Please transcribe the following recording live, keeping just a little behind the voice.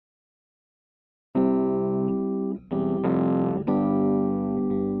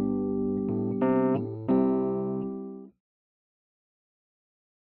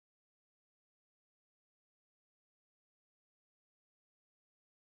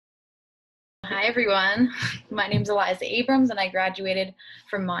Hi everyone, my name is Eliza Abrams and I graduated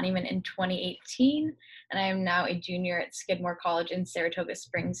from Monument in 2018 and I am now a junior at Skidmore College in Saratoga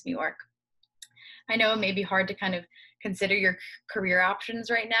Springs, New York. I know it may be hard to kind of consider your career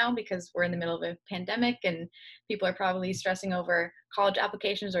options right now because we're in the middle of a pandemic and people are probably stressing over college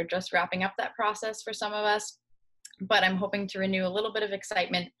applications or just wrapping up that process for some of us, but I'm hoping to renew a little bit of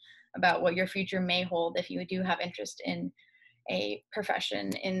excitement about what your future may hold if you do have interest in a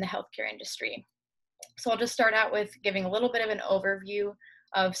profession in the healthcare industry. So I'll just start out with giving a little bit of an overview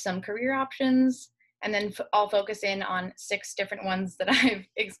of some career options, and then I'll focus in on 6 different ones that I've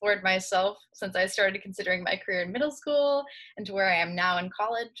explored myself since I started considering my career in middle school and to where I am now in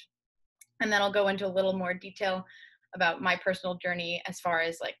college. And then I'll go into a little more detail about my personal journey as far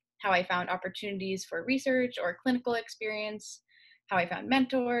as like how I found opportunities for research or clinical experience, how I found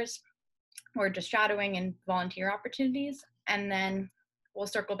mentors, or just shadowing and volunteer opportunities. And then we'll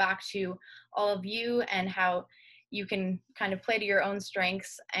circle back to all of you and how you can kind of play to your own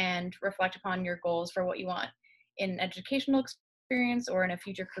strengths and reflect upon your goals for what you want in an educational experience or in a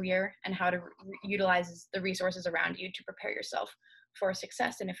future career, and how to utilize the resources around you to prepare yourself for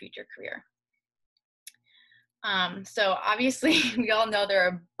success in a future career. So obviously we all know there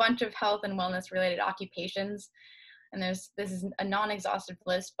are a bunch of health and wellness related occupations, and this is a non-exhaustive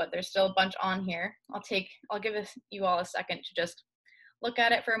list, but there's still a bunch on here. I'll give you all a second to just look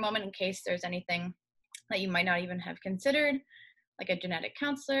at it for a moment in case there's anything that you might not even have considered, like a genetic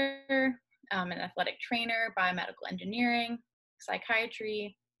counselor, an athletic trainer, biomedical engineering,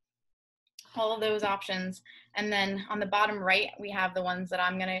 psychiatry, all of those options. And then on the bottom right, we have the ones that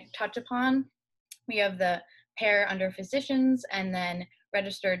I'm going to touch upon. We have the pair under physicians, and then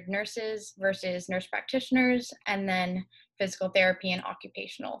registered nurses versus nurse practitioners, and then physical therapy and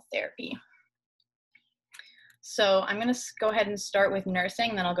occupational therapy. So I'm going to go ahead and start with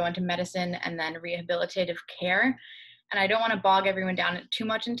nursing, then I'll go into medicine and then rehabilitative care. And I don't want to bog everyone down too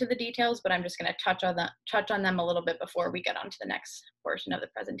much into the details, but I'm just going to touch on them a little bit before we get on to the next portion of the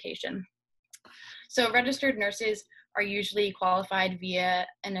presentation. So registered nurses are usually qualified via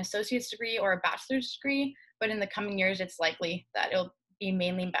an associate's degree or a bachelor's degree, but in the coming years, it's likely that it'll be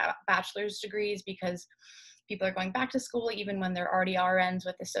mainly bachelor's degrees because people are going back to school even when they're already RNs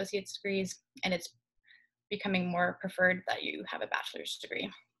with associate's degrees, and it's becoming more preferred that you have a bachelor's degree.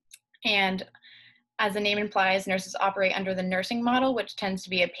 And as the name implies, nurses operate under the nursing model, which tends to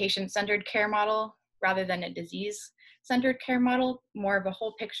be a patient-centered care model rather than a disease-centered care model, more of a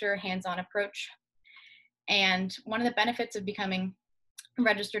whole picture, hands-on approach. And one of the benefits of becoming a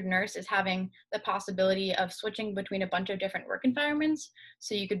registered nurse is having the possibility of switching between a bunch of different work environments.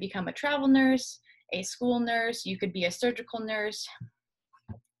 So you could become a travel nurse, a school nurse, you could be a surgical nurse,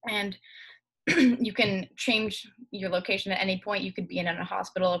 and you can change your location at any point. You could be in a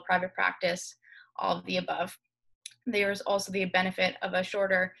hospital, a private practice, all of the above. There's also the benefit of a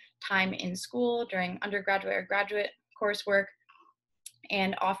shorter time in school during undergraduate or graduate coursework,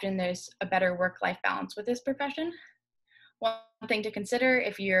 and often there's a better work-life balance with this profession. One thing to consider,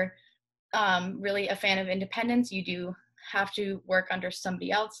 if you're really a fan of independence, you do have to work under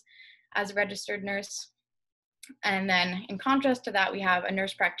somebody else as a registered nurse. And then in contrast to that, we have a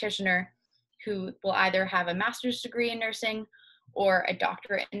nurse practitioner who will either have a master's degree in nursing or a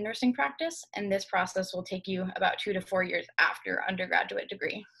doctorate in nursing practice, and this process will take you about 2 to 4 years after undergraduate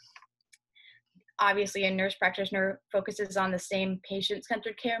degree. Obviously, a nurse practitioner focuses on the same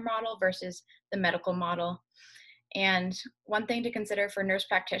patient-centered care model versus the medical model. And one thing to consider for nurse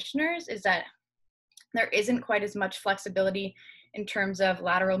practitioners is that there isn't quite as much flexibility in terms of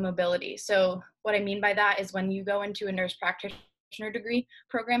lateral mobility. So what I mean by that is when you go into a nurse practitioner degree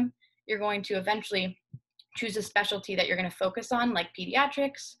program, you're going to eventually choose a specialty that you're going to focus on, like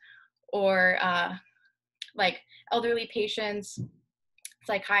pediatrics or like elderly patients,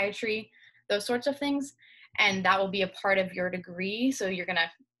 psychiatry, those sorts of things. And that will be a part of your degree. So you're going to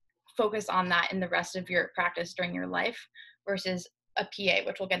focus on that in the rest of your practice during your life versus a PA,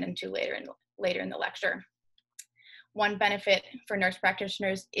 which we'll get into later in the lecture. One benefit for nurse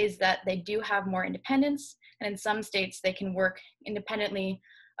practitioners is that they do have more independence, and in some states they can work independently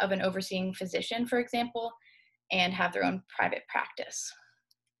of an overseeing physician, for example, and have their own private practice.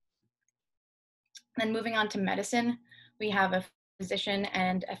 Then moving on to medicine, we have a physician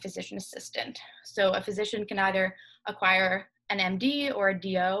and a physician assistant. So a physician can either acquire an MD or a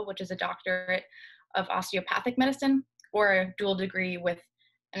DO, which is a doctorate of osteopathic medicine, or a dual degree with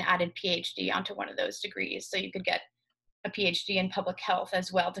an added PhD onto one of those degrees. So you could get a PhD in public health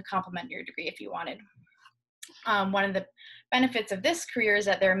as well to complement your degree if you wanted. One of the benefits of this career is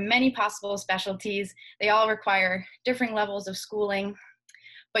that there are many possible specialties. They all require differing levels of schooling,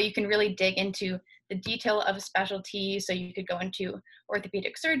 but you can really dig into the detail of a specialty. So you could go into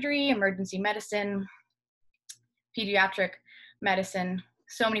orthopedic surgery, emergency medicine, pediatric medicine,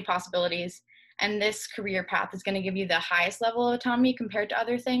 so many possibilities. And this career path is going to give you the highest level of autonomy compared to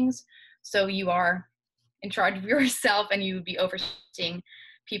other things. So you are in charge of yourself and you would be overseeing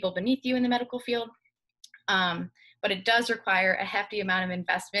people beneath you in the medical field. But it does require a hefty amount of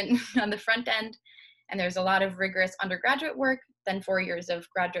investment on the front end. And there's a lot of rigorous undergraduate work, then 4 years of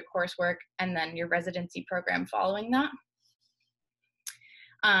graduate coursework, and then your residency program following that.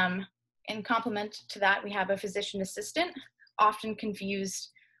 In complement to that, we have a physician assistant, often confused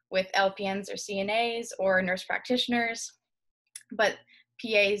with LPNs or CNAs or nurse practitioners, but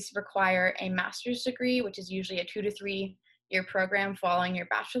PAs require a master's degree, which is usually a 2 to 3 year program following your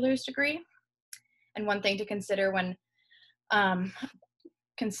bachelor's degree. And one thing to consider when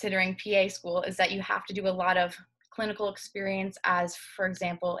considering PA school is that you have to do a lot of clinical experience as, for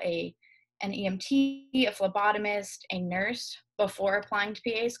example, an EMT, a phlebotomist, a nurse before applying to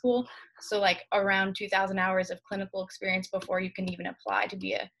PA school. So like around 2,000 hours of clinical experience before you can even apply to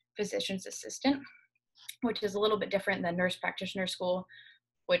be a physician's assistant, which is a little bit different than nurse practitioner school,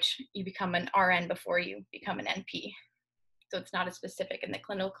 which you become an RN before you become an NP. So it's not as specific in the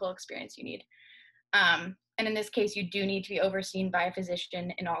clinical experience you need. And in this case, you do need to be overseen by a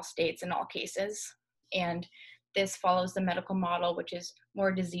physician in all states in all cases. And this follows the medical model, which is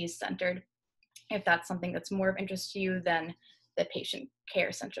more disease-centered, if that's something that's more of interest to you than the patient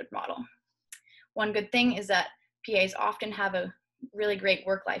care-centered model. One good thing is that PAs often have a really great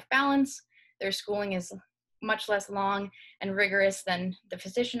work-life balance. Their schooling is much less long and rigorous than the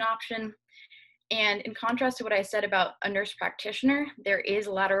physician option. And in contrast to what I said about a nurse practitioner, there is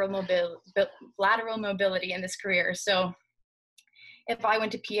lateral mobility in this career. So if I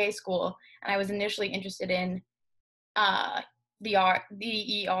went to PA school and I was initially interested in the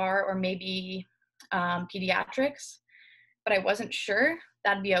ER or maybe pediatrics, but I wasn't sure,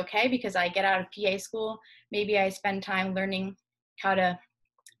 that'd be okay because I get out of PA school, maybe I spend time learning how to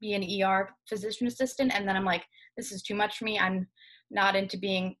be an ER physician assistant, and then I'm like, this is too much for me. I'm not into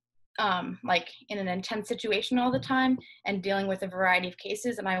being like in an intense situation all the time and dealing with a variety of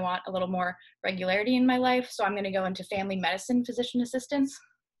cases, and I want a little more regularity in my life. So I'm going to go into family medicine physician assistants,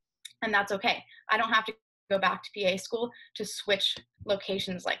 and that's okay. I don't have to go back to PA school to switch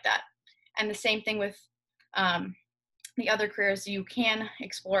locations like that. And the same thing with the other careers. You can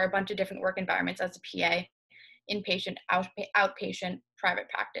explore a bunch of different work environments as a PA: inpatient, outpatient, private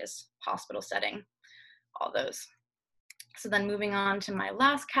practice, hospital setting, all those. So then moving on to my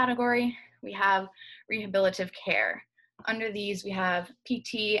last category, we have rehabilitative care. Under these, we have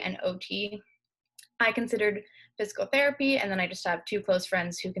PT and OT. I considered physical therapy, and then I just have 2 close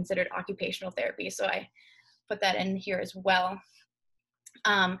friends who considered occupational therapy, so I put that in here as well.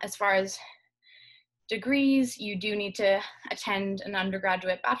 As far as degrees, you do need to attend an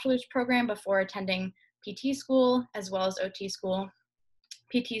undergraduate bachelor's program before attending PT school as well as OT school.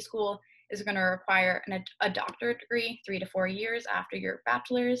 PT school is going to require a doctorate degree 3 to 4 years after your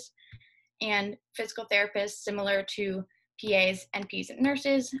bachelor's. And physical therapists, similar to PAs, NPs, and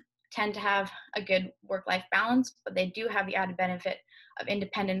nurses, tend to have a good work-life balance, but they do have the added benefit of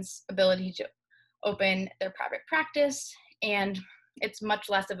independence, ability to open their private practice, and it's much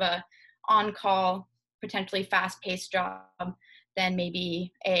less of a on-call, potentially fast-paced job than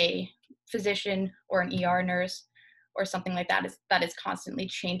maybe a physician or an ER nurse or something like that is constantly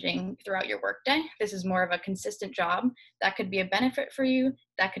changing throughout your workday. This is more of a consistent job. That could be a benefit for you.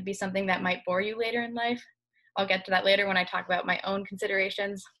 That could be something that might bore you later in life. I'll get to that later when I talk about my own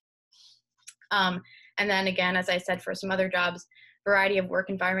considerations. And then again, as I said, for some other jobs, variety of work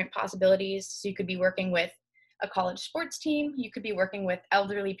environment possibilities. So you could be working with a college sports team. You could be working with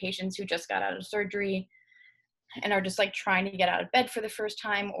elderly patients who just got out of surgery and are just like trying to get out of bed for the first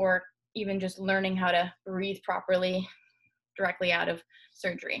time, or even just learning how to breathe properly directly out of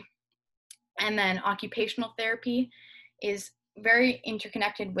surgery. And then occupational therapy is very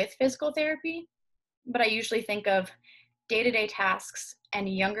interconnected with physical therapy, but I usually think of day-to-day tasks and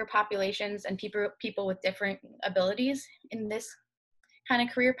younger populations and people with different abilities in this kind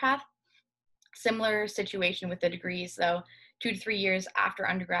of career path. Similar situation with the degrees, though, 2 to 3 years after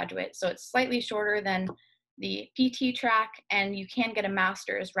undergraduate. So it's slightly shorter than the PT track, and you can get a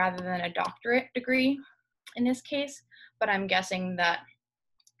master's rather than a doctorate degree in this case. But I'm guessing that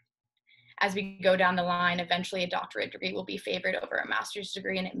as we go down the line, eventually a doctorate degree will be favored over a master's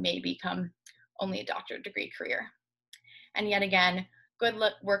degree, and it may become only a doctorate degree career. And yet again, good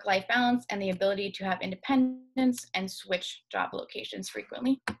work-life balance and the ability to have independence and switch job locations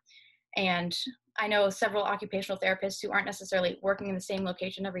frequently. And I know several occupational therapists who aren't necessarily working in the same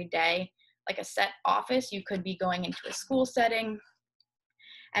location every day, like a set office. You could be going into a school setting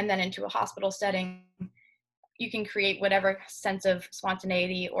and then into a hospital setting. You can create whatever sense of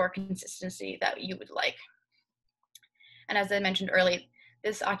spontaneity or consistency that you would like. And as I mentioned earlier,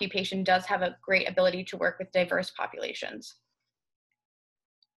 this occupation does have a great ability to work with diverse populations.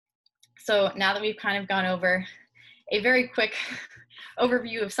 So now that we've kind of gone over a very quick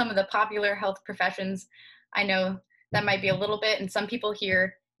overview of some of the popular health professions, I know that might be a little bit, and some people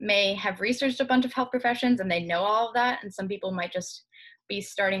here may have researched a bunch of health professions and they know all of that, and some people might just be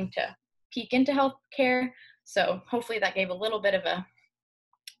starting to peek into healthcare. So hopefully that gave a little bit of a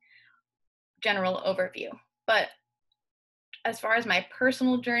general overview. But as far as my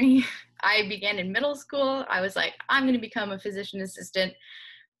personal journey, I began in middle school. I was like, I'm going to become a physician assistant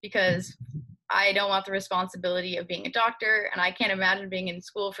because I don't want the responsibility of being a doctor, and I can't imagine being in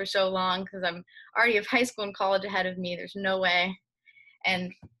school for so long because I'm already have high school and college ahead of me. There's no way.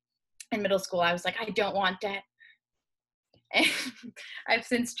 And in middle school, I was like, I don't want that. And I've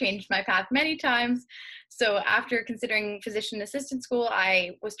since changed my path many times. So after considering physician assistant school,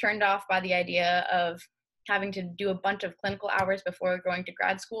 I was turned off by the idea of having to do a bunch of clinical hours before going to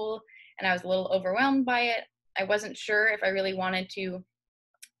grad school, and I was a little overwhelmed by it. I wasn't sure if I really wanted to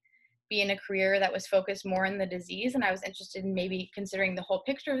be in a career that was focused more on the disease, and I was interested in maybe considering the whole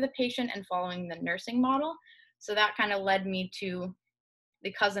picture of the patient and following the nursing model. So that kind of led me to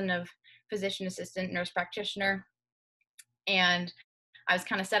the cousin of physician assistant, nurse practitioner, and I was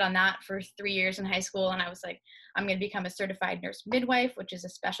kind of set on that for 3 years in high school, and I was like, I'm going to become a certified nurse midwife, which is a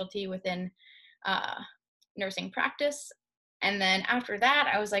specialty within nursing practice. And then after that,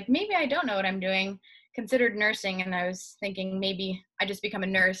 I was like, maybe I don't know what I'm doing, considered nursing, and I was thinking maybe I just become a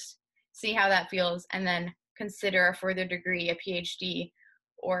nurse, see how that feels, and then consider a further degree, a PhD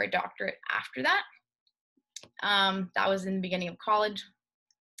or a doctorate after that. That was in the beginning of college,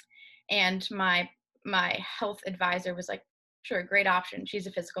 and my health advisor was like, sure, great option. She's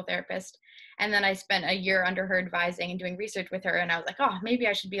a physical therapist. And then I spent a year under her advising and doing research with her. And I was like, oh, maybe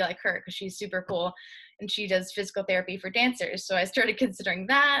I should be like her because she's super cool. And she does physical therapy for dancers. So I started considering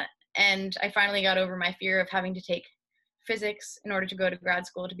that. And I finally got over my fear of having to take physics in order to go to grad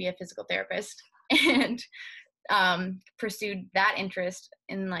school to be a physical therapist. And pursued that interest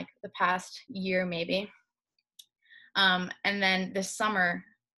in like the past year, maybe. And then this summer,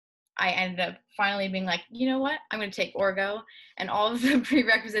 I ended up finally being like, you know what, I'm going to take orgo and all of the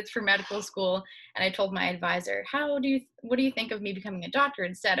prerequisites for medical school. And I told my advisor, what do you think of me becoming a doctor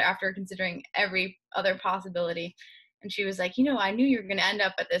instead, after considering every other possibility? And she was like, I knew you were going to end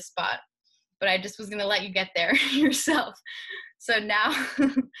up at this spot, but I just was going to let you get there yourself. So now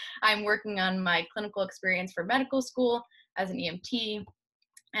I'm working on my clinical experience for medical school as an EMT,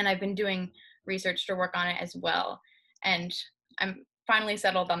 and I've been doing research to work on it as well. And I'm finally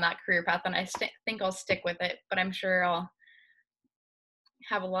settled on that career path, and I think I'll stick with it, but I'm sure I'll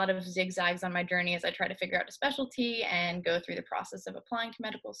have a lot of zigzags on my journey as I try to figure out a specialty and go through the process of applying to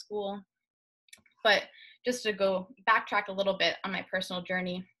medical school. But just to go backtrack a little bit on my personal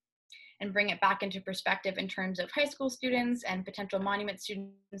journey and bring it back into perspective in terms of high school students and potential monument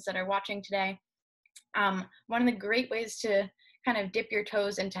students that are watching today, one of the great ways to kind of dip your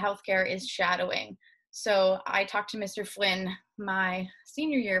toes into healthcare is shadowing. So I talked to Mr. Flynn my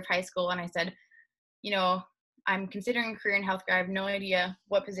senior year of high school, and I said, I'm considering a career in healthcare. I have no idea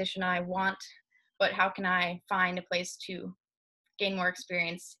what position I want, but how can I find a place to gain more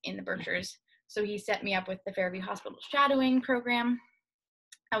experience in the Berkshires? So he set me up with the Fairview Hospital shadowing program.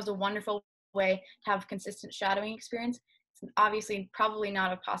 That was a wonderful way to have consistent shadowing experience. It's obviously probably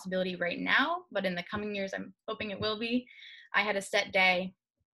not a possibility right now, but in the coming years, I'm hoping it will be. I had a set day.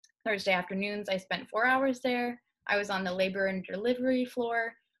 Thursday afternoons, I spent 4 hours there. I was on the labor and delivery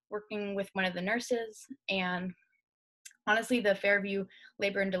floor working with one of the nurses. And honestly, the Fairview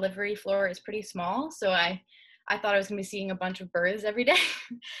labor and delivery floor is pretty small. So I thought I was going to be seeing a bunch of births every day,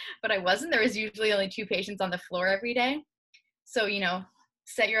 but I wasn't. There was usually only 2 patients on the floor every day. So,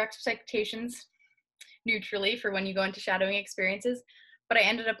 set your expectations neutrally for when you go into shadowing experiences. But I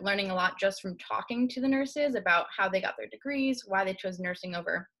ended up learning a lot just from talking to the nurses about how they got their degrees, why they chose nursing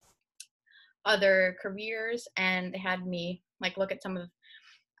over other careers, and they had me like look at some of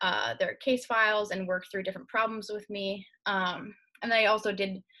their case files and work through different problems with me. And I also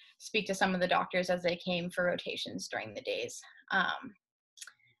did speak to some of the doctors as they came for rotations during the days.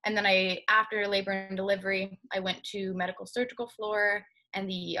 And then after labor and delivery, I went to medical surgical floor and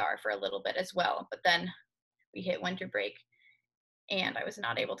the ER for a little bit as well. But then we hit winter break and I was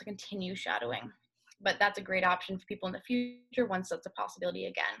not able to continue shadowing. But that's a great option for people in the future once that's a possibility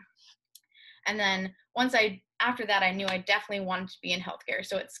again. And then after that, I knew I definitely wanted to be in healthcare.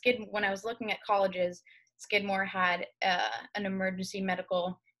 So when I was looking at colleges, Skidmore had an emergency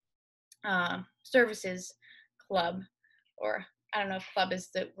medical services club, or I don't know if club is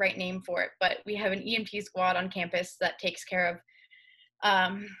the right name for it, but we have an EMT squad on campus that takes care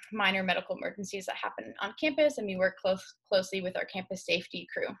of minor medical emergencies that happen on campus, and we work closely with our campus safety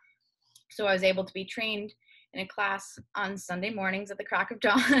crew. So I was able to be trained in a class on Sunday mornings at the crack of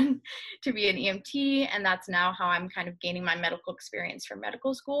dawn to be an EMT, and that's now how I'm kind of gaining my medical experience for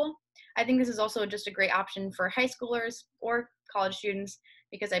medical school. I think this is also just a great option for high schoolers or college students,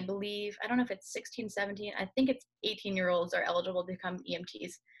 because I believe, I don't know if it's 16, 17, I think it's 18-year-olds are eligible to become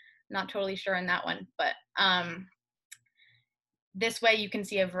EMTs. Not totally sure on that one, but this way you can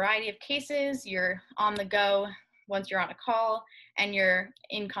see a variety of cases, you're on the go once you're on a call, and you're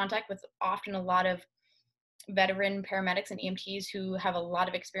in contact with often a lot of veteran paramedics and EMTs who have a lot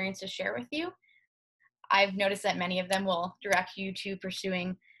of experience to share with you. I've noticed that many of them will direct you to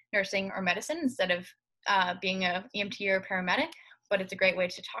pursuing nursing or medicine instead of being a EMT or a paramedic, but it's a great way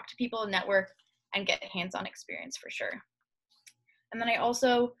to talk to people, network, and get hands-on experience for sure. And then I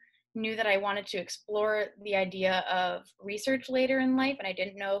also knew that I wanted to explore the idea of research later in life, and I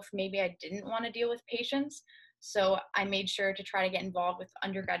didn't know if maybe I didn't want to deal with patients, so I made sure to try to get involved with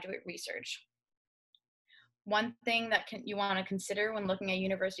undergraduate research. One thing that you want to consider when looking at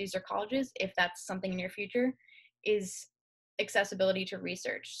universities or colleges, if that's something in your future, is accessibility to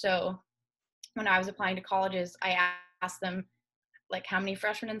research. So when I was applying to colleges, I asked them, like, how many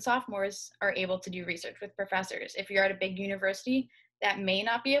freshmen and sophomores are able to do research with professors. If you're at a big university, that may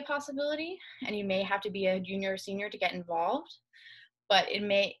not be a possibility, and you may have to be a junior or senior to get involved, but it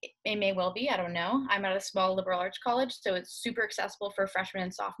may well be, I don't know. I'm at a small liberal arts college, so it's super accessible for freshmen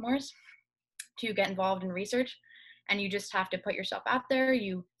and sophomores to get involved in research, and you just have to put yourself out there.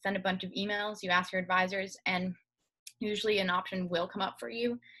 You send a bunch of emails, you ask your advisors, and usually an option will come up for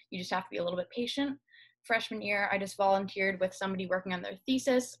you. You just have to be a little bit patient. Freshman year, I just volunteered with somebody working on their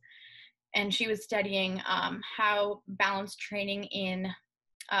thesis, and she was studying how balance training in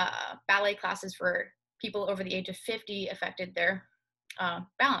ballet classes for people over the age of 50 affected their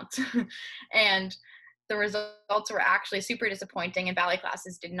balance. And the results were actually super disappointing, and ballet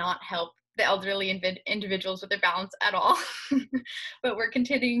classes did not help the elderly individuals with their balance at all. But we're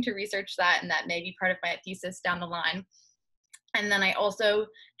continuing to research that, and that may be part of my thesis down the line. And then I also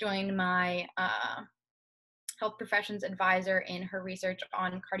joined my health professions advisor in her research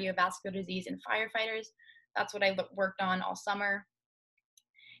on cardiovascular disease in firefighters. That's what I worked on all summer.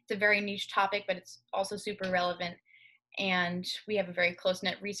 It's a very niche topic, but it's also super relevant. And we have a very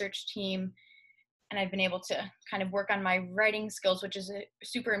close-knit research team. And I've been able to kind of work on my writing skills, which is a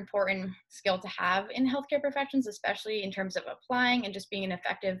super important skill to have in healthcare professions, especially in terms of applying and just being an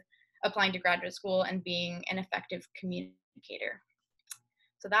effective, applying to graduate school and being an effective communicator.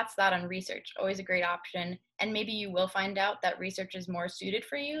 So that's that on research, always a great option. And maybe you will find out that research is more suited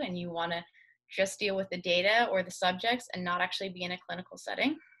for you and you want to just deal with the data or the subjects and not actually be in a clinical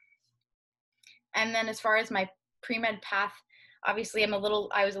setting. And then as far as my pre-med path, obviously I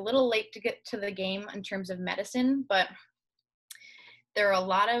was a little late to get to the game in terms of medicine, but there are a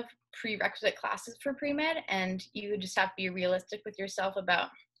lot of prerequisite classes for pre-med, and you just have to be realistic with yourself about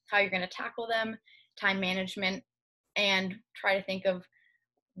how you're going to tackle them, time management, and try to think of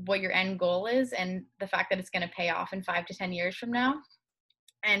what your end goal is and the fact that it's going to pay off in 5 to 10 years from now,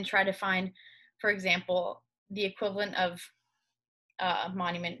 and try to find, for example, the equivalent of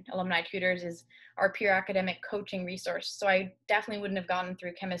Monument Alumni Tutors is our peer academic coaching resource. So I definitely wouldn't have gotten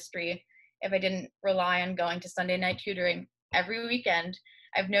through chemistry if I didn't rely on going to Sunday night tutoring every weekend.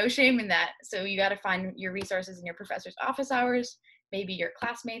 I have no shame in that. So you got to find your resources in your professor's office hours. Maybe your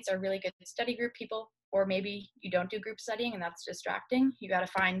classmates are really good study group people, or maybe you don't do group studying and that's distracting. You got to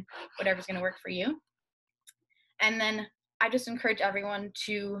find whatever's going to work for you. And then I just encourage everyone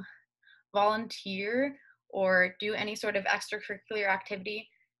to volunteer or do any sort of extracurricular activity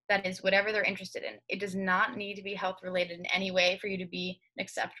that is whatever they're interested in. It does not need to be health related in any way for you to be an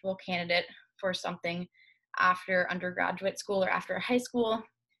acceptable candidate for something after undergraduate school or after high school.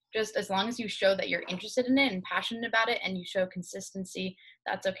 Just as long as you show that you're interested in it and passionate about it and you show consistency,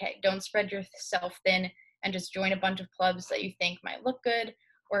 that's okay. Don't spread yourself thin and just join a bunch of clubs that you think might look good,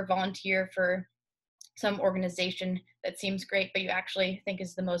 or volunteer for some organization that seems great but you actually think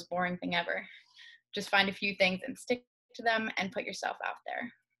is the most boring thing ever. Just find a few things and stick to them and put yourself out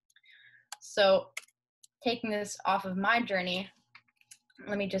there. So taking this off of my journey,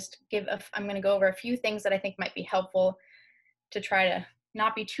 let me just I'm going to go over a few things that I think might be helpful to try to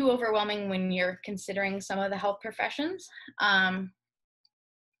not be too overwhelming when you're considering some of the health professions.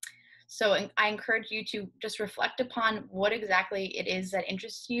 So I encourage you to just reflect upon what exactly it is that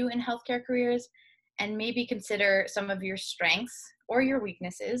interests you in healthcare careers, and maybe consider some of your strengths or your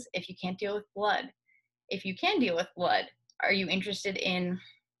weaknesses if you can't deal with blood. If you can deal with blood, are you interested in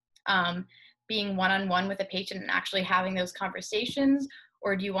being one-on-one with a patient and actually having those conversations?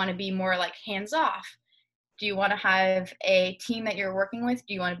 Or do you want to be more like hands-off? Do you want to have a team that you're working with?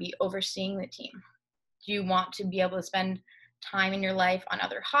 Do you want to be overseeing the team? Do you want to be able to spend time in your life on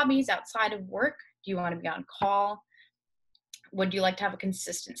other hobbies outside of work? Do you want to be on call? Would you like to have a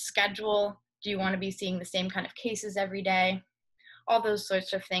consistent schedule? Do you want to be seeing the same kind of cases every day? All those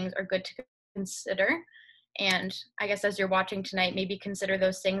sorts of things are good to consider. And I guess as you're watching tonight, maybe consider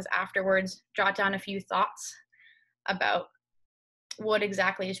those things afterwards. Jot down a few thoughts about what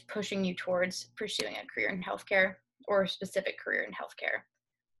exactly is pushing you towards pursuing a career in healthcare or a specific career in healthcare.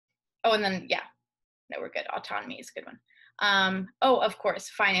 Oh, and then, yeah, no, we're good. Autonomy is a good one. Oh, of course,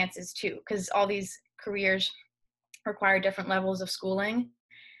 finances too, because all these careers require different levels of schooling,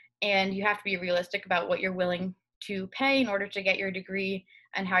 and you have to be realistic about what you're willing to pay in order to get your degree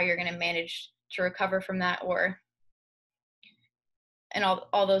and how you're going to manage to recover from that, and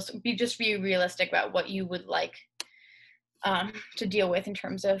all those. Be realistic about what you would like to deal with in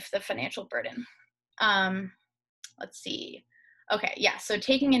terms of the financial burden. Let's see. Okay, yeah, so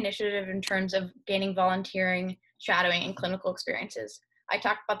taking initiative in terms of gaining volunteering, shadowing, and clinical experiences. I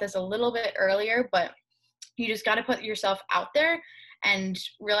talked about this a little bit earlier, but you just got to put yourself out there and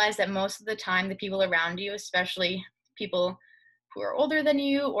realize that most of the time the people around you, especially people who are older than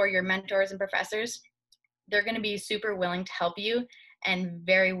you or your mentors and professors, they're going to be super willing to help you and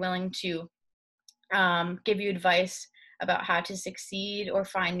very willing to give you advice about how to succeed or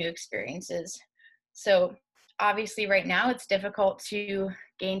find new experiences. So obviously right now it's difficult to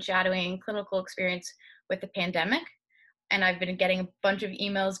gain shadowing and clinical experience with the pandemic. And I've been getting a bunch of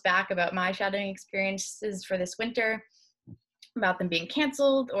emails back about my shadowing experiences for this winter, about them being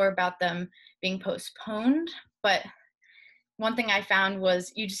canceled or about them being postponed. But one thing I found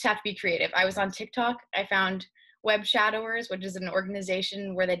was you just have to be creative. I was on TikTok. I found Web Shadowers, which is an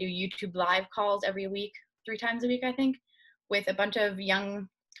organization where they do YouTube live calls every week, 3 times a week, I think, with a bunch of young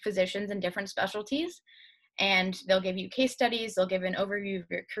physicians in different specialties. And they'll give you case studies. They'll give an overview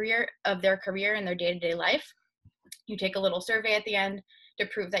of their career and their day-to-day life. You take a little survey at the end to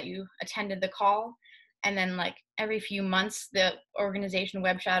prove that you attended the call. And then like every few months, the organization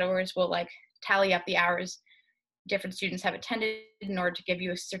Web Shadowers will like tally up the hours different students have attended in order to give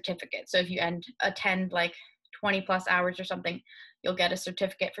you a certificate. So if you attend like 20 plus hours or something, you'll get a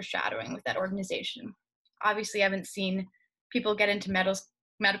certificate for shadowing with that organization. Obviously, I haven't seen people get into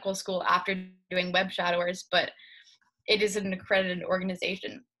medical school after doing Web Shadowers, but it is an accredited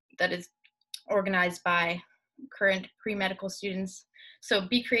organization that is organized by current pre-medical students. So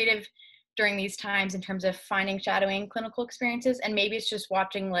be creative during these times in terms of finding shadowing clinical experiences, and maybe it's just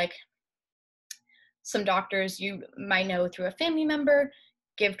watching like some doctors you might know through a family member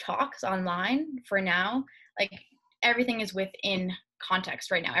give talks online for now. Like everything is within context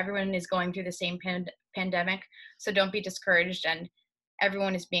right now. Everyone is going through the same pandemic, so don't be discouraged, and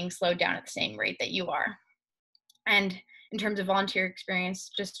everyone is being slowed down at the same rate that you are. And in terms of volunteer experience,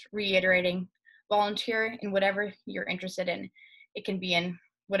 just reiterating, volunteer in whatever you're interested in. It can be in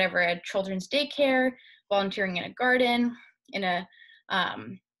whatever, a children's daycare, volunteering in a garden, in a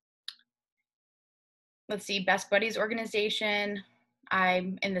Best Buddies organization.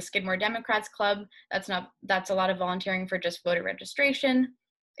 I'm in the Skidmore Democrats Club. That's a lot of volunteering for just voter registration.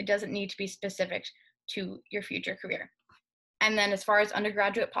 It doesn't need to be specific to your future career. And then as far as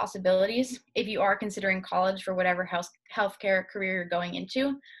undergraduate possibilities, if you are considering college for whatever healthcare career you're going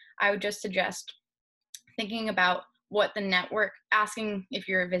into, I would just suggest thinking about what the network, asking if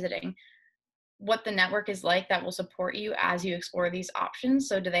you're visiting, what the network is like that will support you as you explore these options.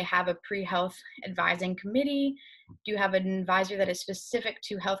 So do they have a pre-health advising committee? Do you have an advisor that is specific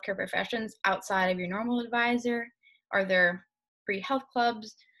to healthcare professions outside of your normal advisor? Are there pre-health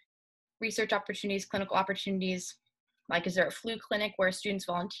clubs, research opportunities, clinical opportunities? Like, is there a flu clinic where students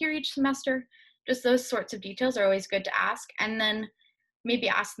volunteer each semester? Just those sorts of details are always good to ask. And then maybe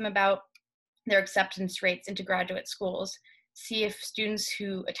ask them about their acceptance rates into graduate schools. See if students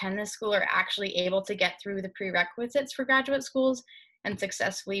who attend this school are actually able to get through the prerequisites for graduate schools and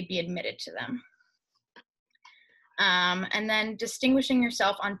successfully be admitted to them. And then distinguishing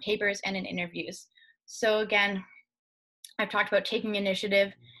yourself on papers and in interviews. So again, I've talked about taking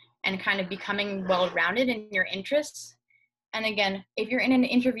initiative and kind of becoming well-rounded in your interests. And again, if you're in an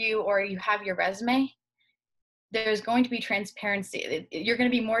interview or you have your resume, there's going to be transparency. You're going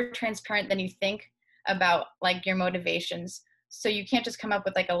to be more transparent than you think about like your motivations. So you can't just come up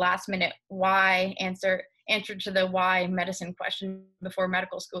with like a last minute why answer to the why medicine question before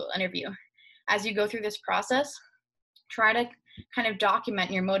medical school interview. As you go through this process, try to kind of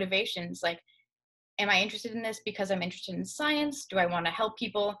document your motivations. Like, am I interested in this because I'm interested in science? Do I want to help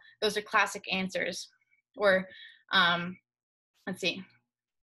people? Those are classic answers. Or let's see,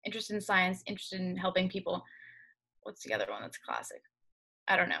 interested in science, interested in helping people. What's the other one that's classic?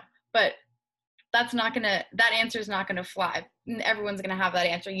 I don't know. But that answer is not gonna fly. Everyone's gonna have that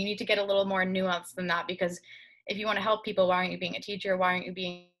answer. You need to get a little more nuanced than that, because if you want to help people, why aren't you being a teacher? Why aren't you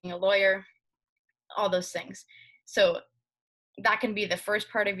being a lawyer? All those things. So that can be the first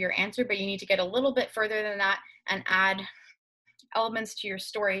part of your answer, but you need to get a little bit further than that and add elements to your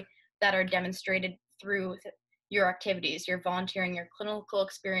story that are demonstrated through your activities, your volunteering, your clinical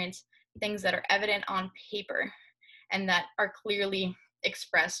experience, things that are evident on paper and that are clearly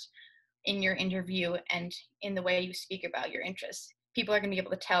expressed in your interview and in the way you speak about your interests. People are going to be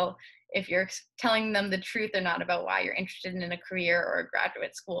able to tell if you're telling them the truth or not about why you're interested in a career or a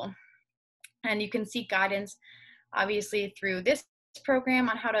graduate school. And you can seek guidance, obviously, through this program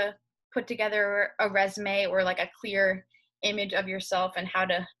on how to put together a resume or like a clear image of yourself and how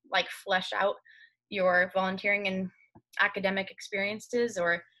to like flesh out your volunteering and academic experiences,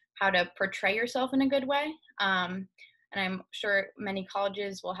 or how to portray yourself in a good way. And I'm sure many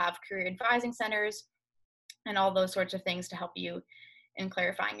colleges will have career advising centers and all those sorts of things to help you in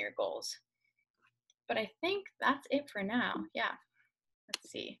clarifying your goals. But I think that's it for now. Yeah,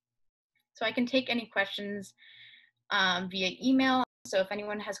 let's see. So I can take any questions via email. So if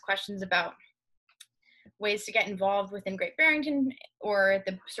anyone has questions about ways to get involved within Great Barrington or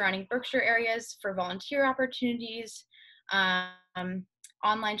the surrounding Berkshire areas for volunteer opportunities,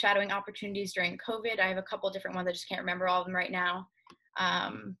 online shadowing opportunities during COVID. I have a couple different ones. I just can't remember all of them right now.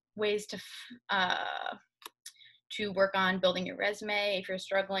 Ways to work on building your resume if you're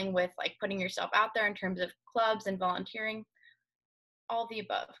struggling with like putting yourself out there in terms of clubs and volunteering. All the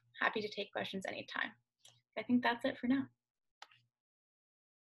above. Happy to take questions anytime. I think that's it for now.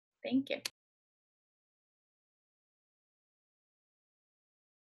 Thank you.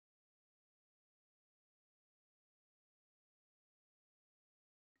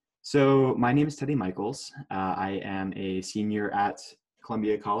 So my name is Teddy Michaels. I am a senior at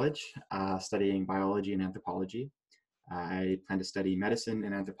Columbia College, studying biology and anthropology. I plan to study medicine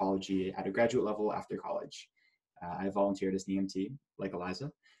and anthropology at a graduate level after college. I volunteered as an EMT, like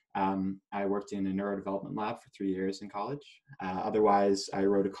Eliza. I worked in a neurodevelopment lab for 3 years in college. Otherwise, I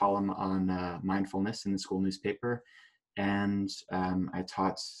wrote a column on mindfulness in the school newspaper, and I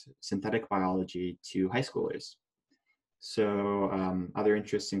taught synthetic biology to high schoolers. So other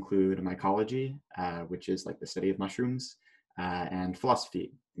interests include mycology, which is like the study of mushrooms, and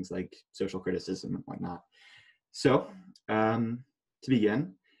philosophy, things like social criticism and whatnot. So to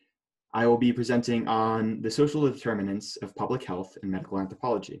begin, I will be presenting on the social determinants of public health and medical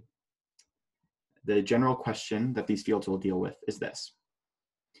anthropology. The general question that these fields will deal with is this.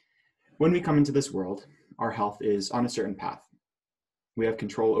 When we come into this world, our health is on a certain path. We have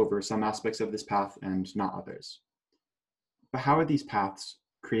control over some aspects of this path and not others. But how are these paths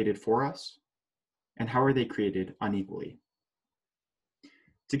created for us, and how are they created unequally?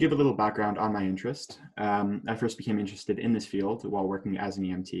 To give a little background on my interest, I first became interested in this field while working as an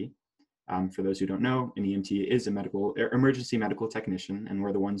EMT. For those who don't know, an EMT is a emergency medical technician, and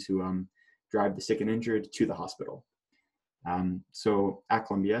we're the ones who drive the sick and injured to the hospital. So at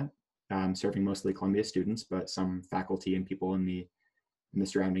Columbia, serving mostly Columbia students, but some faculty and people in the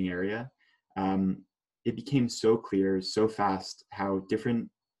surrounding area, it became so clear, so fast, how different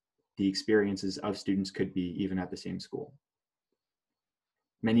the experiences of students could be even at the same school.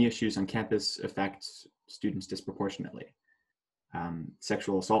 Many issues on campus affect students disproportionately.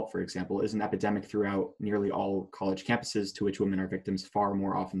 Sexual assault, for example, is an epidemic throughout nearly all college campuses, to which women are victims far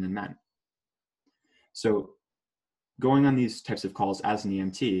more often than men. So going on these types of calls as an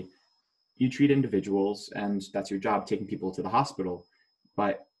EMT, you treat individuals, and that's your job, taking people to the hospital,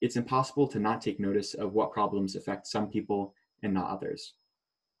 but it's impossible to not take notice of what problems affect some people and not others,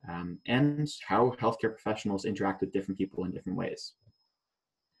 and how healthcare professionals interact with different people in different ways.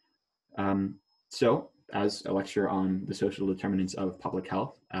 So as a lecture on the social determinants of public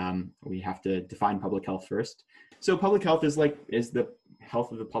health, we have to define public health first. So public health is the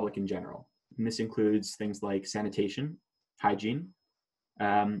health of the public in general. And this includes things like sanitation, hygiene,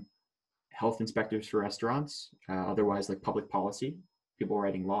 health inspectors for restaurants, otherwise like public policy, people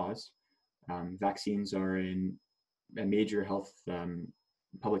writing laws. Vaccines are a major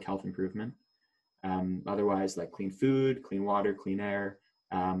public health improvement. Otherwise like clean food, clean water, clean air,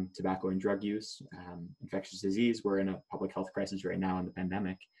 tobacco and drug use, infectious disease. We're in a public health crisis right now in the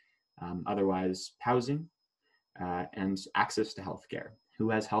pandemic. Otherwise, housing and access to healthcare. Who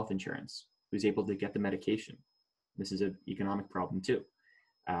has health insurance? Who's able to get the medication? This is an economic problem too.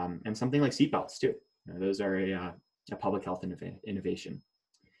 And something like seatbelts too. Those are a public health innovation.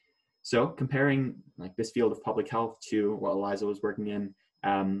 So comparing like this field of public health to what Eliza was working in,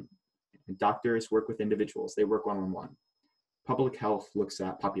 doctors work with individuals. They work one-on-one. Public health looks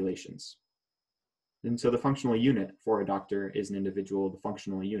at populations. And so the functional unit for a doctor is an individual. The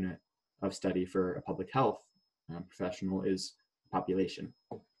functional unit of study for a public health professional is population.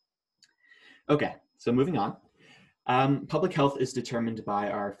 Okay, so moving on. Public health is determined by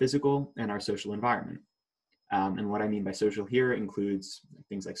our physical and our social environment. And what I mean by social here includes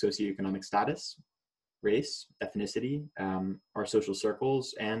things like socioeconomic status, race, ethnicity, our social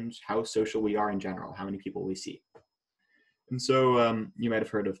circles, and how social we are in general, how many people we see. And so you might have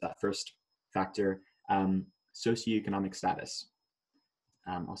heard of that first factor, socioeconomic status.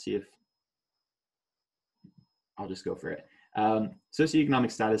 I'll just go for it.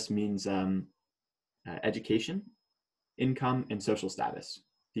 Socioeconomic status means education, income, and social status.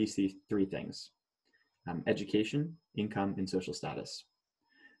 These three things. Education, income, and social status.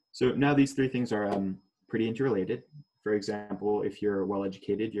 So now these three things are pretty interrelated. For example, if you're well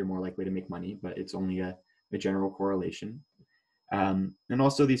educated, you're more likely to make money, but it's only a general correlation. And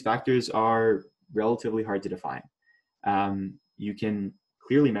also these factors are relatively hard to define. You can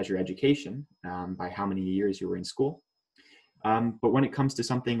clearly measure education by how many years you were in school. But when it comes to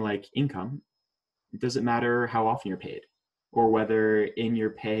something like income, it doesn't matter how often you're paid or whether in your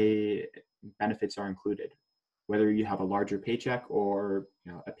pay benefits are included, whether you have a larger paycheck or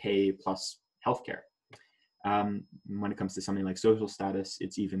a pay plus healthcare. When it comes to something like social status,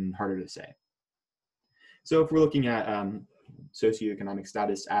 it's even harder to say. So if we're looking at socioeconomic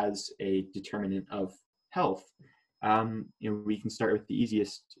status as a determinant of health, we can start with the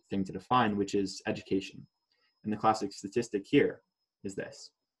easiest thing to define, which is education. And the classic statistic here is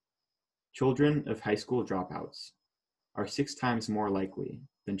this. Children of high school dropouts are 6 times more likely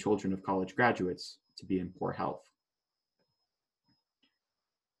than children of college graduates to be in poor health.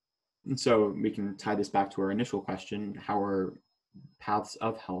 And so we can tie this back to our initial question, how are paths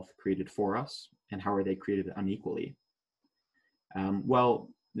of health created for us and how are they created unequally? Well,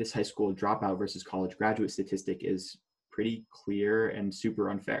 this high school dropout versus college graduate statistic is pretty clear and super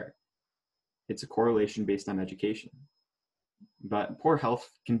unfair. It's a correlation based on education. But poor health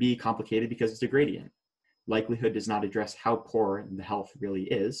can be complicated because it's a gradient. Likelihood does not address how poor the health really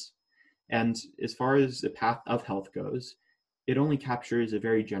is. And as far as the path of health goes, it only captures a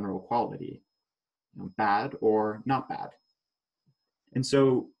very general quality, bad or not bad. And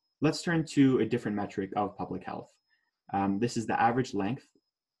so let's turn to a different metric of public health. This is the average length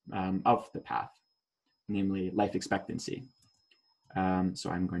of the path, namely life expectancy. So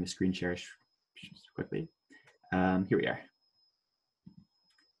I'm going to screen share just quickly. Here we are.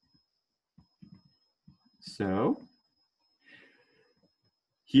 So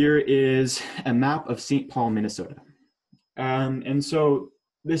here is a map of St. Paul, Minnesota. And so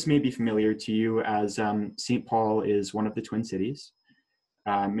this may be familiar to you as St. Paul is one of the Twin Cities.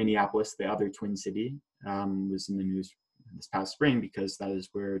 Minneapolis, the other Twin City, was in the news this past spring because that is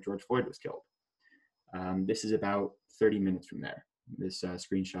where George Floyd was killed. This is about 30 minutes from there, this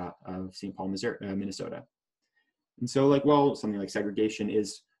screenshot of St. Paul, Minnesota. And so something like segregation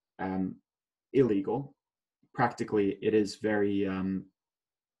is illegal. Practically, it is very,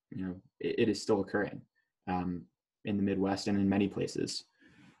 it is still occurring in the Midwest and in many places.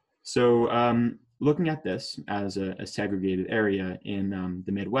 So looking at this as a segregated area in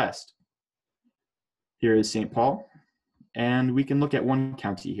the Midwest, here is St. Paul, and we can look at one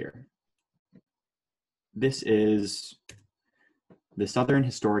county here. This is the Southern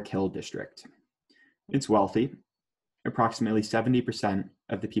Historic Hill District. It's wealthy. Approximately 70%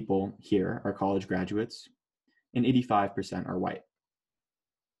 of the people here are college graduates, and 85% are white.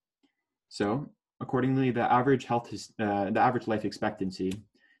 So, accordingly, the average life expectancy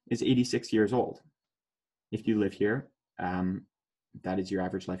is 86 years old. If you live here, that is your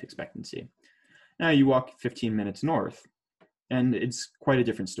average life expectancy. Now you walk 15 minutes north, and it's quite a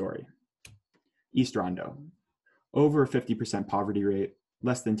different story. East Rondo, over 50% poverty rate,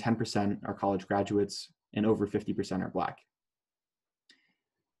 less than 10% are college graduates, and over 50% are Black.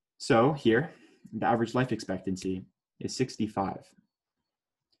 So here, the average life expectancy is 65.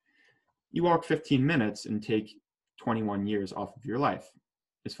 You walk 15 minutes and take 21 years off of your life,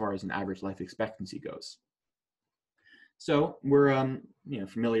 as far as an average life expectancy goes. So we're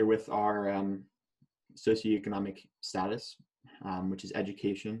familiar with our socioeconomic status which is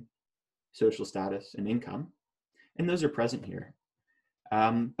education, social status, and income. And those are present here.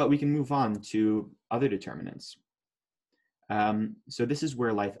 But we can move on to other determinants. So this is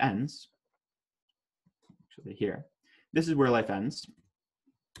where life ends. Actually here. This is where life ends.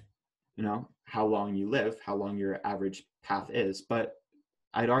 You know, how long you live, how long your average path is. But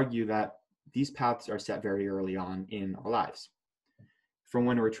I'd argue that these paths are set very early on in our lives, from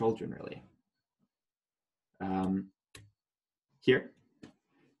when we're children, really. Here,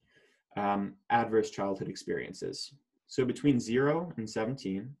 adverse childhood experiences. So between 0 and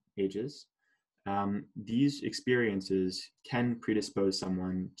 17 ages, these experiences can predispose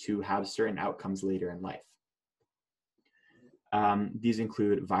someone to have certain outcomes later in life. These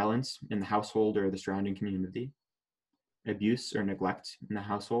include violence in the household or the surrounding community, abuse or neglect in the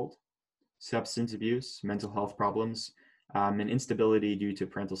household, substance abuse, mental health problems, and instability due to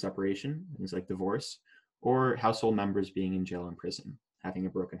parental separation, things like divorce, or household members being in jail and prison, having a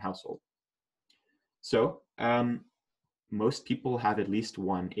broken household. So most people have at least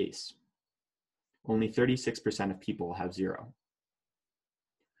one ACE. Only 36% of people have 0.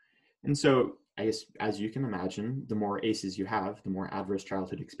 And so I guess, as you can imagine, the more ACEs you have, the more adverse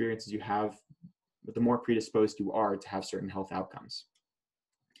childhood experiences you have, the more predisposed you are to have certain health outcomes.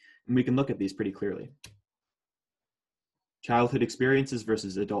 And we can look at these pretty clearly. Childhood experiences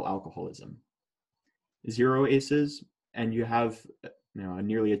versus adult alcoholism. 0 ACEs, and you have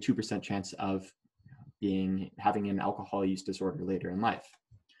nearly a 2% chance of having an alcohol use disorder later in life.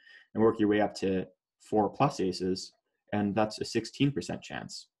 And work your way up to 4+ ACEs, and that's a 16%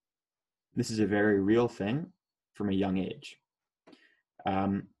 chance. This is a very real thing from a young age.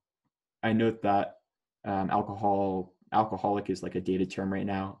 I note that alcoholic is like a dated term right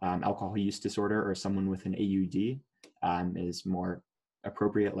now. Alcohol use disorder, or someone with an AUD, is more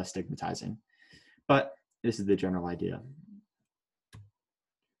appropriate, less stigmatizing. But this is the general idea.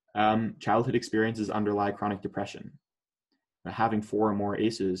 Childhood experiences underlie chronic depression. Having 4 or more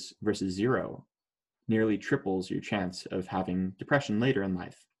ACEs versus 0 nearly triples your chance of having depression later in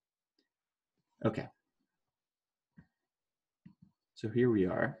life. Okay. So here we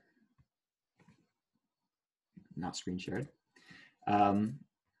are. Not screen shared. And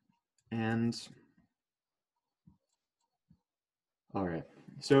all right.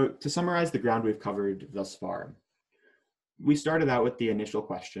 So to summarize the ground we've covered thus far, we started out with the initial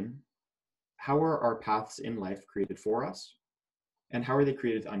question: how are our paths in life created for us, and how are they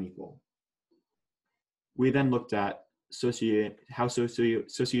created unequal? We then looked at how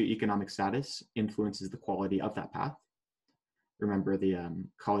socioeconomic status influences the quality of that path. Remember the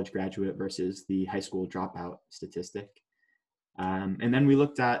college graduate versus the high school dropout statistic. And then we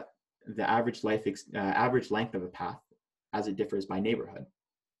looked at the average length of a path as it differs by neighborhood.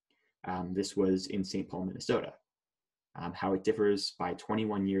 This was in St. Paul, Minnesota. How it differs by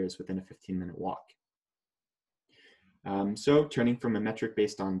 21 years within a 15-minute walk. So turning from a metric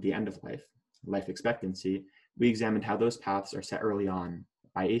based on the end of life expectancy, we examined how those paths are set early on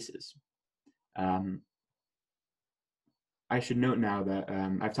by ACEs. I should note now that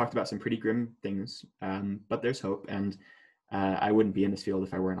I've talked about some pretty grim things, but there's hope, and I wouldn't be in this field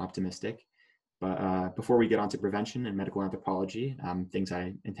if I weren't optimistic. But before we get on to prevention and medical anthropology, things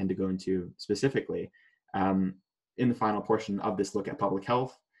I intend to go into specifically, in the final portion of this look at public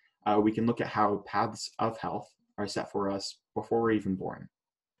health, we can look at how paths of health are set for us before we're even born.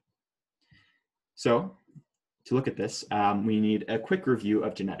 So to look at this, we need a quick review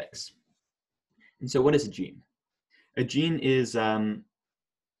of genetics. And so what is a gene? A gene is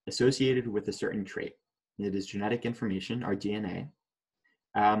associated with a certain trait. It is genetic information, our DNA.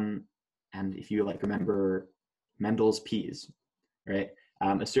 And if you remember Mendel's peas, right?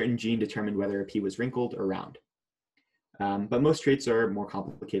 A certain gene determined whether a pea was wrinkled or round. But most traits are more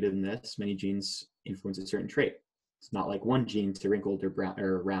complicated than this. Many genes influence a certain trait. It's not like one gene to wrinkled or brown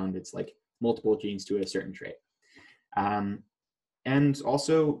or round. It's like multiple genes to a certain trait. And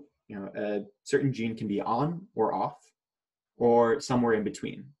also, a certain gene can be on or off, or somewhere in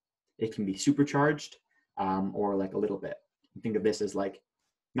between. It can be supercharged, or like a little bit. Think of this as like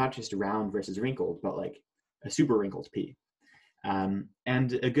not just round versus wrinkled, but like a super wrinkled pea. And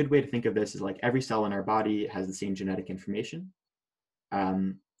a good way to think of this is like every cell in our body has the same genetic information.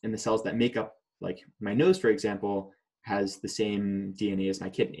 And the cells that make up, like my nose, for example, has the same DNA as my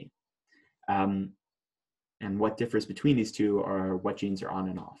kidney. And what differs between these two are what genes are on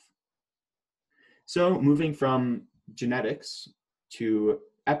and off. So moving from genetics to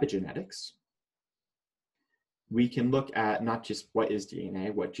epigenetics, we can look at not just what is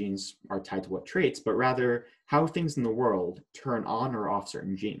DNA, what genes are tied to what traits, but rather how things in the world turn on or off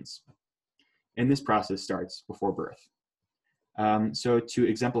certain genes. And this process starts before birth. So to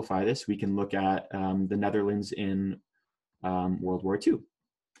exemplify this, we can look at the Netherlands in World War II,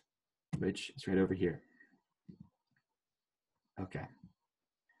 which is right over here. Okay.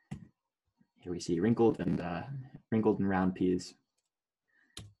 Here we see wrinkled and round peas.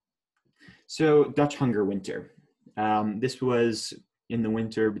 So Dutch hunger winter. This was in the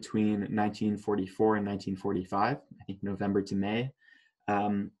winter between 1944 and 1945, I think November to May,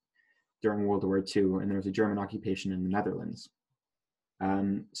 during World War II, and there was a German occupation in the Netherlands.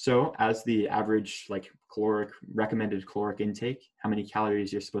 So as the average recommended caloric intake, how many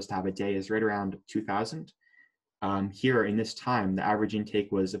calories you're supposed to have a day is right around 2,000. Here in this time, the average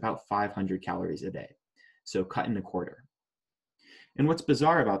intake was about 500 calories a day, so cut in a quarter. And what's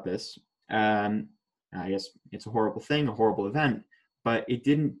bizarre about this, I guess it's a horrible thing, a horrible event, but it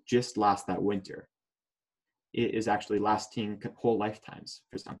didn't just last that winter. It is actually lasting whole lifetimes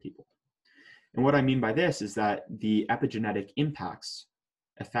for some people. And what I mean by this is that the epigenetic impacts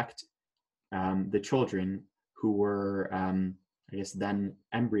affect the children who were, I guess, then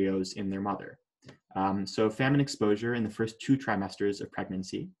embryos in their mother. So famine exposure in the first 2 trimesters of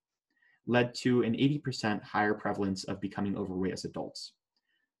pregnancy led to an 80% higher prevalence of becoming overweight as adults.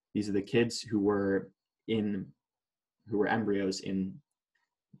 These are the kids who were embryos in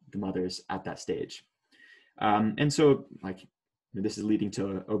the mothers at that stage. And so this is leading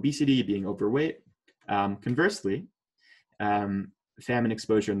to obesity, being overweight. Conversely, famine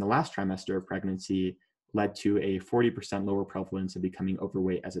exposure in the last trimester of pregnancy led to a 40% lower prevalence of becoming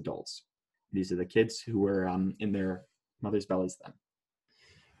overweight as adults. These are the kids who were in their mother's bellies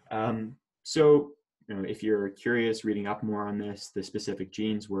then. So if you're curious, reading up more on this, the specific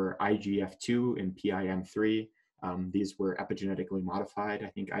genes were IGF2 and PIM3. These were epigenetically modified. I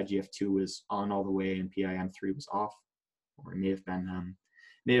think IGF2 was on all the way and PIM3 was off, or it may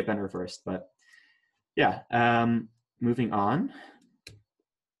have been reversed. But yeah, moving on.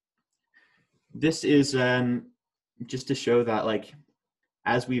 This is just to show that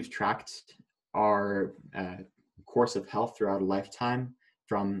as we've tracked our course of health throughout a lifetime,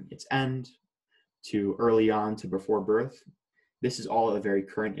 from its end to early on to before birth, this is all a very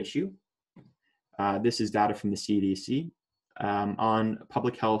current issue. This is data from the CDC on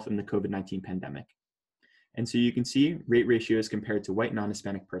public health in the COVID-19 pandemic. And so you can see rate ratios compared to white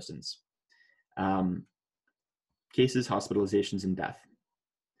non-Hispanic persons. Cases, hospitalizations, and death.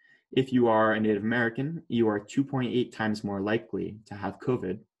 If you are a Native American, you are 2.8 times more likely to have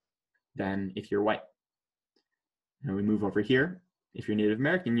COVID than if you're white. Now we move over here. If you're Native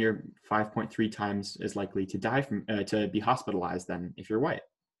American, you're 5.3 times as likely to die to be hospitalized than if you're white.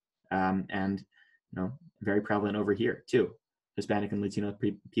 And very prevalent over here too. Hispanic and Latino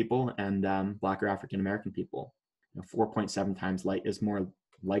people and Black or African American people, 4.7 times is more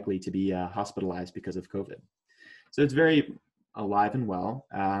likely to be hospitalized because of COVID. So it's very alive and well.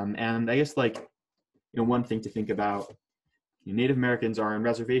 And I guess one thing to think about, Native Americans are on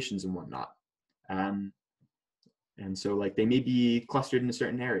reservations and whatnot. And so they may be clustered in a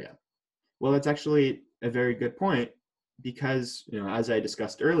certain area. Well, that's actually a very good point because, as I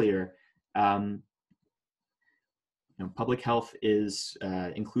discussed earlier, public health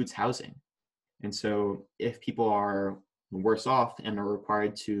includes housing. And so if people are worse off and are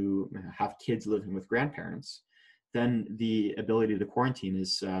required to have kids living with grandparents, then the ability to quarantine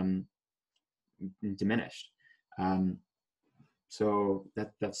is diminished. So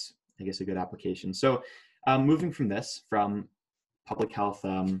that's, I guess, a good application. So moving from public health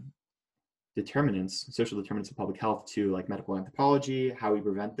determinants, social determinants of public health to medical anthropology, how we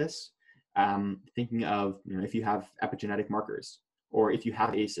prevent this, thinking of, if you have epigenetic markers or if you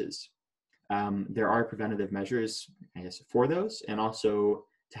have ACEs, there are preventative measures, I guess, for those, and also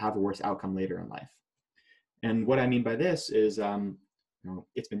to have a worse outcome later in life. And what I mean by this is,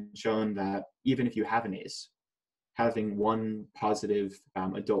 it's been shown that even if you have an ACE, having one positive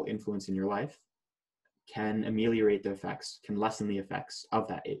adult influence in your life can ameliorate the effects, can lessen the effects of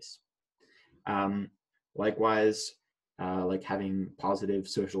that ACE. Likewise, having positive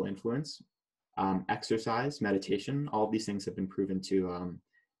social influence, exercise, meditation, all of these things have been proven to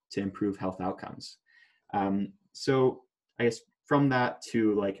improve health outcomes. So I guess from that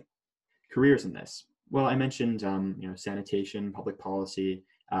to careers in this. Well, I mentioned sanitation, public policy.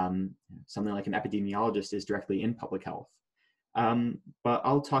 Something like an epidemiologist is directly in public health. But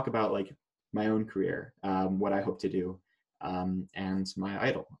I'll talk about my own career, what I hope to do, and my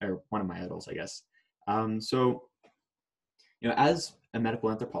idol, or one of my idols, I guess. So, as a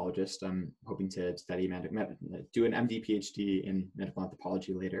medical anthropologist, I'm hoping to study do an MD PhD in medical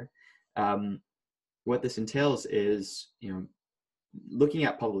anthropology later. What this entails is, looking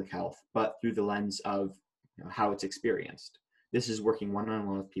at public health, but through the lens of how it's experienced. this is working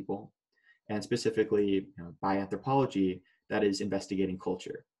one-on-one with people, and specifically by anthropology, that is investigating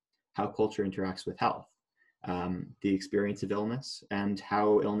culture, how culture interacts with health, the experience of illness, and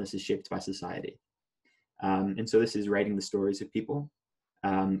how illness is shaped by society. And so this is writing the stories of people,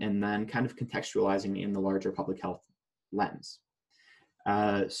 and then kind of contextualizing in the larger public health lens.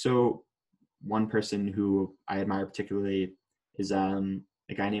 So one person who I admire particularly is a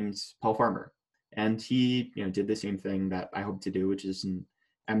guy named Paul Farmer. And he did the same thing that I hope to do, which is an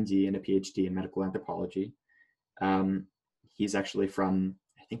MD and a PhD in medical anthropology. He's actually from,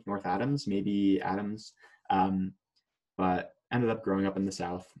 I think, North Adams, maybe Adams, but ended up growing up in the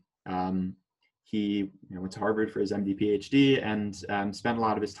South. He went to Harvard for his MD PhD and spent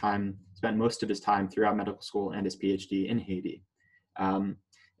most of his time throughout medical school and his PhD in Haiti. And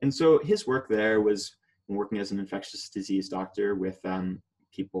so his work there was working as an infectious disease doctor with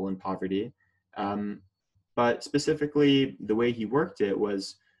people in poverty. But specifically, the way he worked it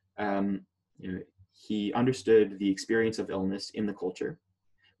was he understood the experience of illness in the culture,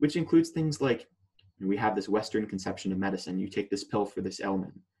 which includes things like we have this Western conception of medicine. You take this pill for this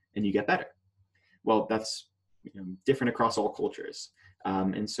ailment and you get better. Well, that's different across all cultures.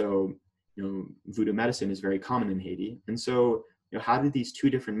 And so voodoo medicine is very common in Haiti. And so how do these two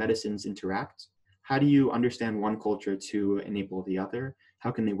different medicines interact? How do you understand one culture to enable the other?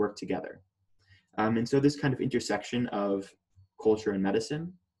 How can they work together? And so this kind of intersection of culture and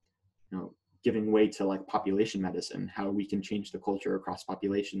medicine, giving way to like population medicine, how we can change the culture across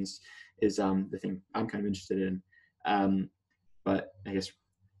populations is the thing I'm kind of interested in. But I guess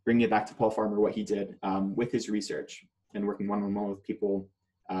bringing it back to Paul Farmer, what he did with his research and working one-on-one with people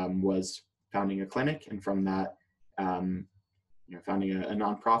was founding a clinic, and from that, founding a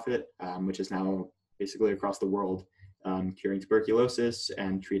nonprofit, which is now basically across the world, curing tuberculosis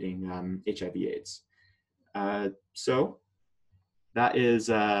and treating HIV/AIDS. So that is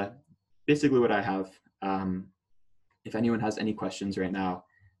basically what I have. If anyone has any questions right now,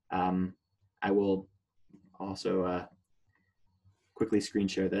 I will also quickly screen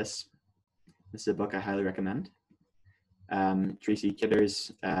share this. This is a book I highly recommend. Tracy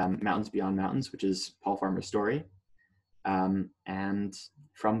Kidder's Mountains Beyond Mountains, which is Paul Farmer's story. And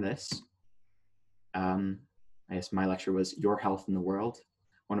from this, I guess my lecture was Your Health in the World.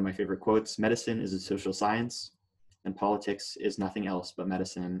 One of my favorite quotes: medicine is a social science and politics is nothing else but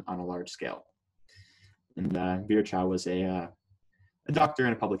medicine on a large scale. And Virchow was a doctor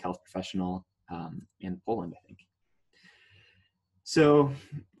and a public health professional in Poland, I think. So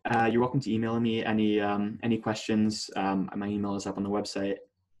you're welcome to email me any questions. My email is up on the website.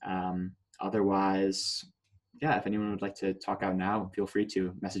 Otherwise, yeah, if anyone would like to talk out now, feel free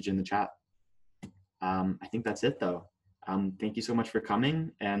to message in the chat. I think that's it, though. Thank you so much for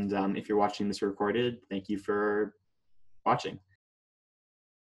coming. And if you're watching this recorded, thank you for watching.